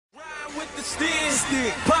the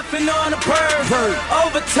stick, puffin' on the perv.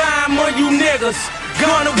 Overtime on you niggas.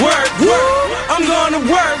 Gonna work, I'm gonna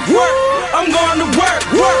work, I'm gonna work,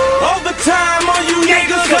 overtime on you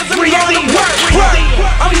niggas, cause I'm gonna work,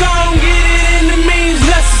 I'm gonna get it in the means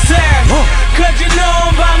necessary, cause you know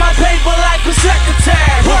I'm by my paper like a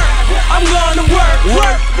secretary. I'm gonna work,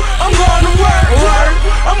 I'm gonna work,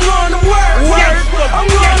 I'm gonna work, I'm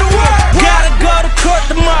gonna work. Gotta go to court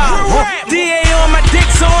tomorrow, DA on my dick,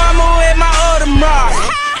 so I'ma wear my Audemars.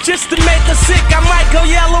 Just to make her sick, I might go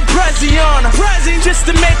yellow Prezi on her. Just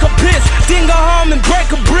to make her piss, then go home and break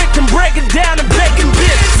a brick and break it down and bake and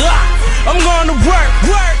bitch. I'm gonna work,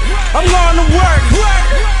 I'm gonna work.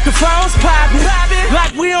 The phone's poppin',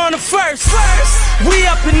 like we on the first. We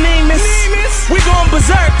up in Nemus, we going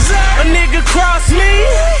berserk. A nigga cross me,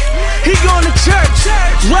 he going to church.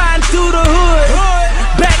 Riding through the hood,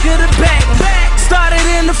 back of the back. Started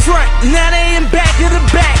in the front, now they in back of the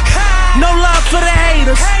back. No love for the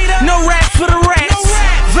haters, no rap for the rats.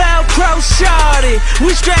 Velcro shorty,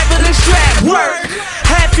 we strappin' the strap. Work,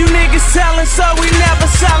 half you niggas sellin', so we never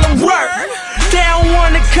sellin' work. They don't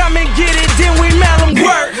wanna come and get it, then we mail them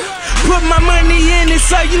work. Put my money in it,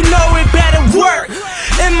 so you know it better work.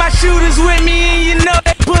 And my shooters with me, and you know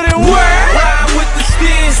they put in work. Ride with the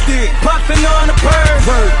stick, puffin' on the perv.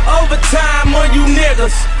 Overtime on you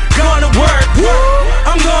niggas.